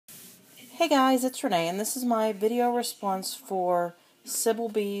Hey guys, it's Renee, and this is my video response for Sybil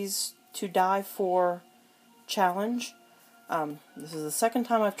B's To Die For challenge. This is the second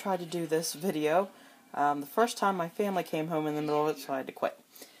time I've tried to do this video. The first time my family came home in the middle of it, so I had to quit.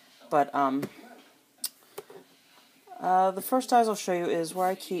 But the first dies I'll show you is where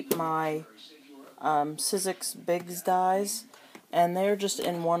I keep my Sybil Biggs dies, and they're just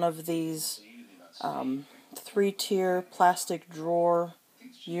in one of these 3-tier plastic drawer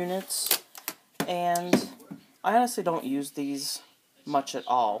units. And I honestly don't use these much at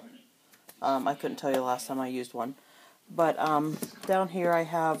all. I couldn't tell you the last time I used one. But down here I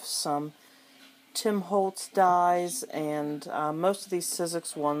have some Tim Holtz dies, and most of these Sybil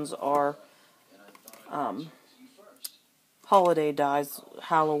ones are holiday dies,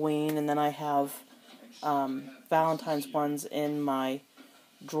 Halloween, and then I have Valentine's ones in my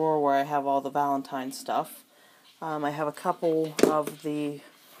drawer where I have all the Valentine stuff. I have a couple of the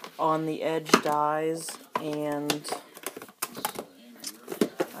On the Edge dies, and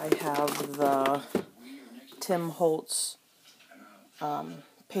I have the Tim Holtz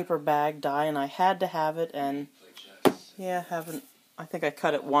paper bag die, and I had to have it, and yeah, I think I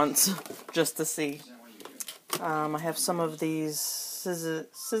cut it once just to see. I have some of these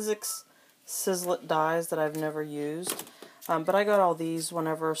Sybil Sizzlet dies that I've never used, but I got all these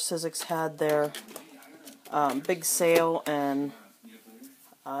whenever Sybil had their big sale, and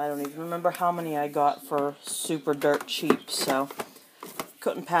I don't even remember how many I got for super dirt cheap, so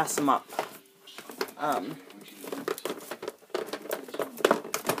couldn't pass them up.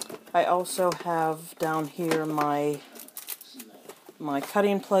 I also have down here my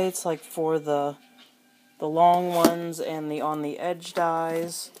cutting plates, like for the long ones and the On the Edge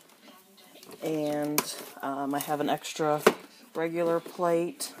dies, and I have an extra regular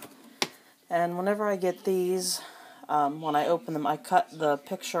plate. And whenever I get these, when I open them, I cut the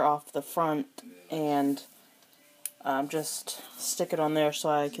picture off the front and just stick it on there so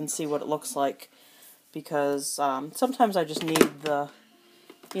I can see what it looks like, because sometimes I just need to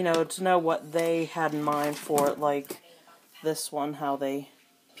know what they had in mind for it, like this one, how they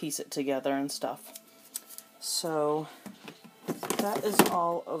piece it together and stuff. So that is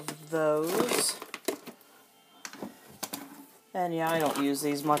all of those. And yeah, I don't use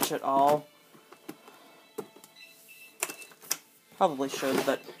these much at all. Probably should,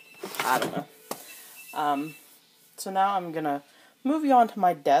 but I don't know. So now I'm going to move you onto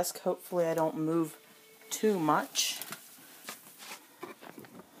my desk. Hopefully I don't move too much.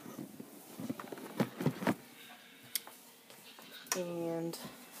 And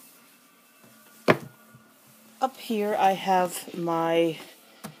up here I have my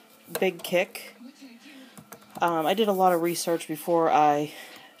big kick. I did a lot of research before I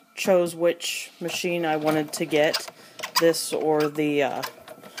chose which machine I wanted to get, this or the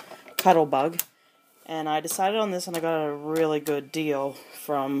Cuttlebug, and I decided on this, and I got a really good deal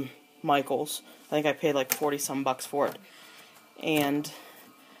from Michael's. I think I paid like 40 some bucks for it. And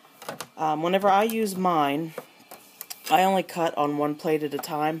whenever I use mine, I only cut on one plate at a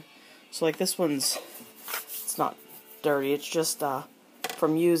time. So like this one's, it's not dirty, it's just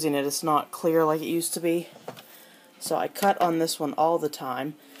from using it, it's not clear like it used to be. So I cut on this one all the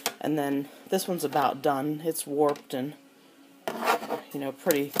time, and then this one's about done. It's warped and,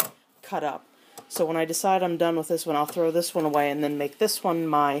 pretty cut up. So when I decide I'm done with this one, I'll throw this one away and then make this one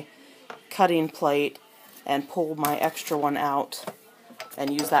my cutting plate and pull my extra one out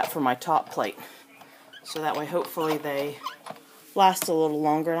and use that for my top plate. So that way hopefully they last a little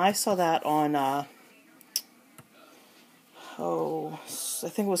longer. And I saw that on, I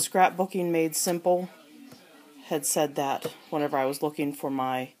think it was Scrapbooking Made Simple, had said that whenever I was looking for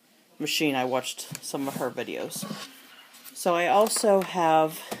my machine. I watched some of her videos. So I also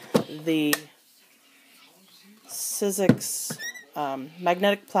have the Sybil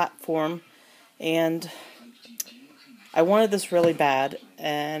magnetic platform, and I wanted this really bad,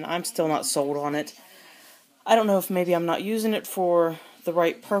 and I'm still not sold on it. I don't know if maybe I'm not using it for the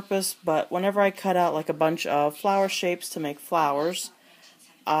right purpose, but whenever I cut out like a bunch of flower shapes to make flowers,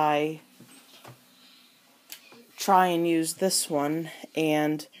 I try and use this one,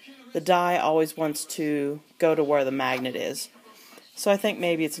 and the die always wants to go to where the magnet is. So I think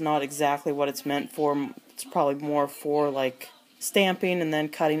maybe it's not exactly what it's meant for. It's probably more for like stamping and then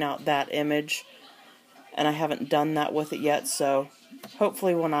cutting out that image, and I haven't done that with it yet, so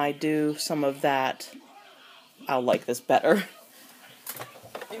hopefully when I do some of that, I'll like this better.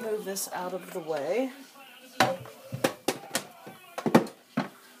 Let me move this out of the way.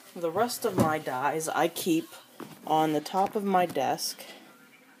 The rest of my dies I keep on the top of my desk.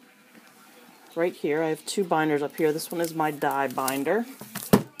 Right here, I have two binders up here. This one is my die binder.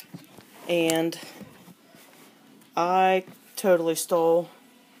 and I totally stole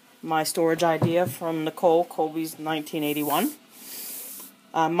my storage idea from Nicole Colby's 1981.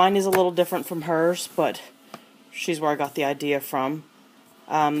 Mine is a little different from hers, but she's where I got the idea from.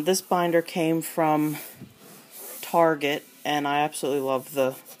 This binder came from Target, and I absolutely love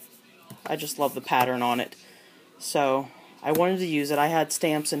I just love the pattern on it. So I wanted to use it. I had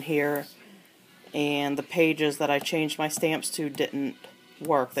stamps in here, and the pages that I changed my stamps to didn't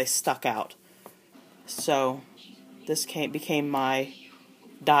work. They stuck out. So this became my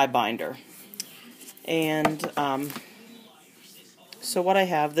die binder. And so what I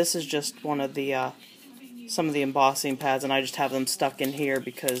have, this is just one of the some of the embossing pads, and I just have them stuck in here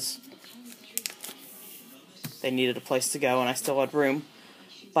because they needed a place to go and I still had room.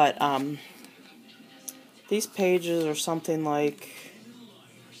 But these pages are something like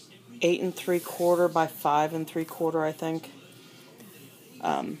 8 3/4 by 5 3/4, I think.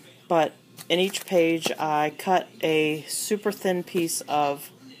 But in each page I cut a super thin piece of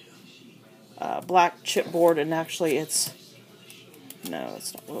black chipboard, and actually no,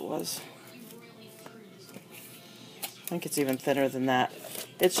 that's not what it was. I think it's even thinner than that.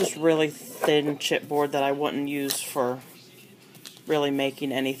 It's just really thin chipboard that I wouldn't use for really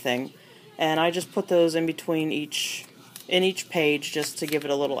making anything. And I just put those in between each page just to give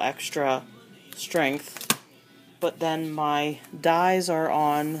it a little extra strength. But then my dies are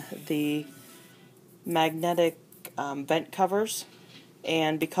on the magnetic vent covers,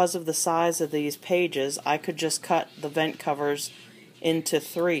 and because of the size of these pages, I could just cut the vent covers into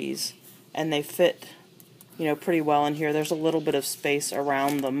 3s, and they fit, you know, pretty well in here. There's a little bit of space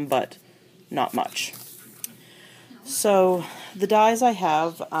around them, but not much. So the dies I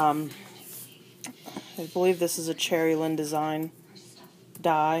have, I believe this is a Cherry Lynn design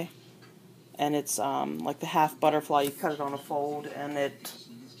die, and it's like the half butterfly. You cut it on a fold, and it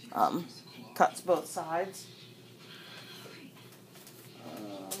cuts both sides.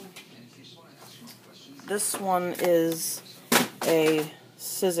 This one is a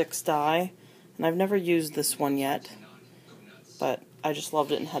Sizzix die, and I've never used this one yet, but I just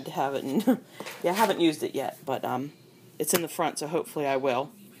loved it and had to have it. And yeah, I haven't used it yet, but it's in the front, so hopefully I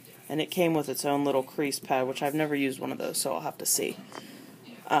will. And it came with its own little crease pad, which I've never used one of those, so I'll have to see.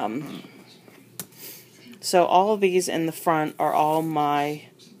 So all of these in the front are all my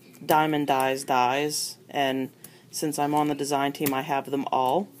Diamond dies, and since I'm on the design team, I have them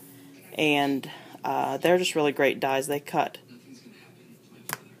all. And they're just really great dies. They cut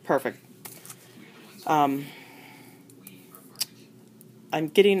perfect. I'm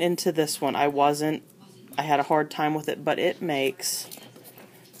getting into this one. I had a hard time with it, but it makes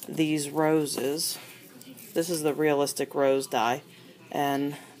these roses. This is the realistic rose die,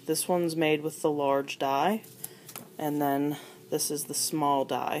 and this one's made with the large die, and then this is the small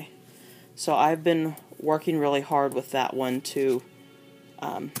die. So I've been working really hard with that one to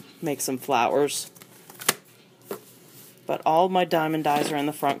make some flowers. But all my diamond dies are in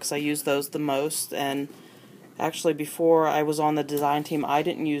the front because I use those the most. And actually, before I was on the design team, I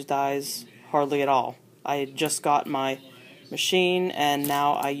didn't use dies hardly at all. I had just got my machine, and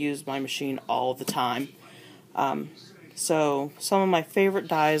now I use my machine all the time. So some of my favorite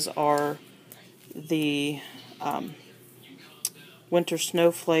dies are the Winter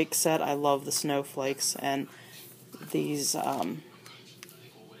Snowflake set. I love the snowflakes, and these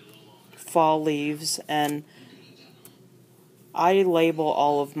fall leaves, and I label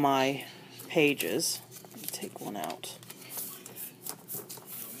all of my pages. Let me take one out.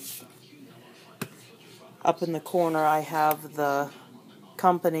 Up in the corner I have the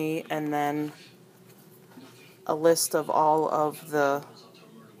company, and then a list of all of the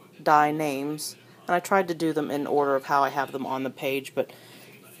die names. And I tried to do them in order of how I have them on the page, but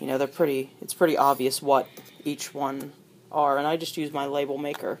you know, it's pretty obvious what each one are, and I just use my label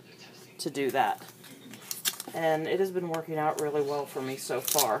maker to do that. And it has been working out really well for me so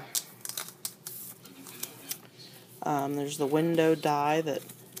far. There's the window die that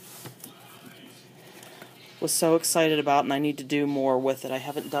was so excited about, and I need to do more with it. I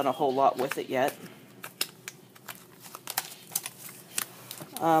haven't done a whole lot with it yet.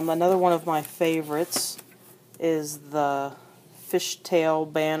 Another one of my favorites is the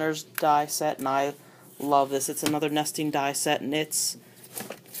fishtail banners die set, and I love this. It's another nesting die set, and it's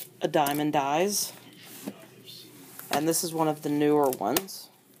a diamond dies. And this is one of the newer ones.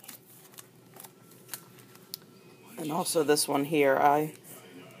 And also this one here.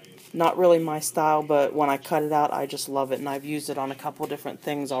 Not really my style, but when I cut it out, I just love it, and I've used it on a couple different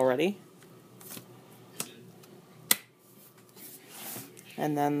things already.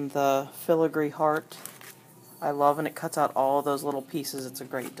 And then the filigree heart I love, and it cuts out all those little pieces. It's a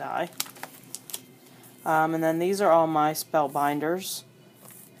great die. And then these are all my spell binders,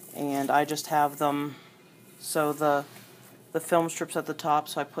 and I just have them so the film strips at the top,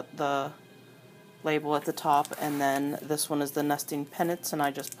 so I put the label at the top, and then this one is the nesting pennants, and I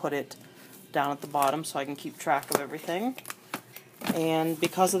just put it down at the bottom so I can keep track of everything. And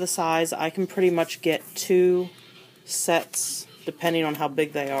because of the size, I can pretty much get 2 sets, depending on how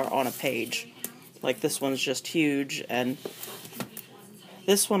big they are, on a page. Like this one's just huge, and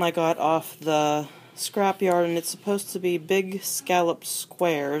this one I got off the scrapyard, and it's supposed to be big scalloped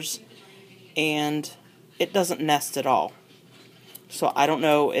squares, and it doesn't nest at all. So I don't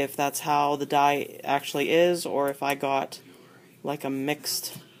know if that's how the die actually is, or if I got like a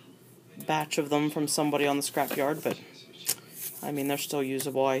mixed batch of them from somebody on the scrapyard, but I mean, they're still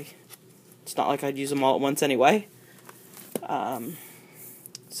usable. It's not like I'd use them all at once anyway.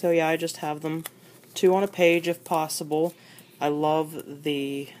 So yeah, I just have them 2 on a page if possible. I love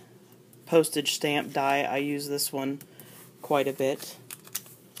the postage stamp die. I use this one quite a bit.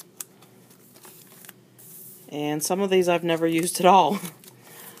 And some of these I've never used at all.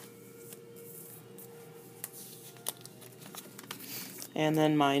 And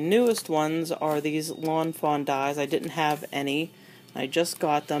then my newest ones are these Lawn Fawn dies. I didn't have any. I just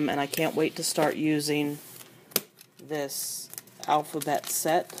got them, and I can't wait to start using this alphabet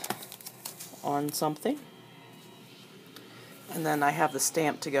set on something. And then I have the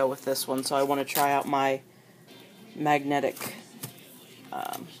stamp to go with this one, so I want to try out my magnetic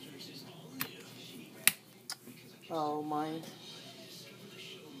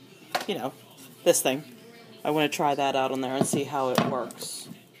this thing. I want to try that out on there and see how it works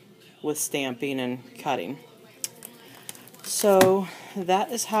with stamping and cutting. So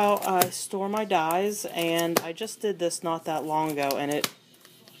that is how I store my dies, and I just did this not that long ago, and it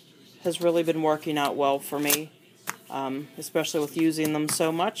has really been working out well for me, especially with using them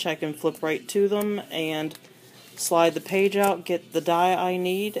so much. I can flip right to them and slide the page out, get the die I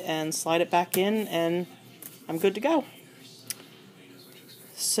need, and slide it back in, and I'm good to go.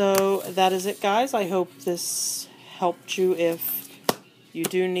 So that is it, guys. I hope this helped you if you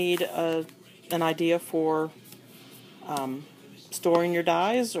do need an idea for storing your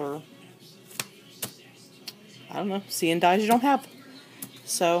dies, or I don't know, seeing dies you don't have.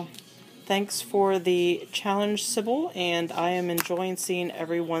 So thanks for the challenge, Sybil, and I am enjoying seeing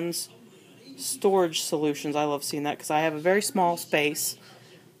everyone's storage solutions. I love seeing that because I have a very small space,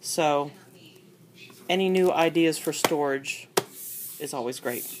 so any new ideas for storage is always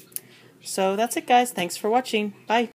great. So that's it, guys. Thanks for watching. Bye.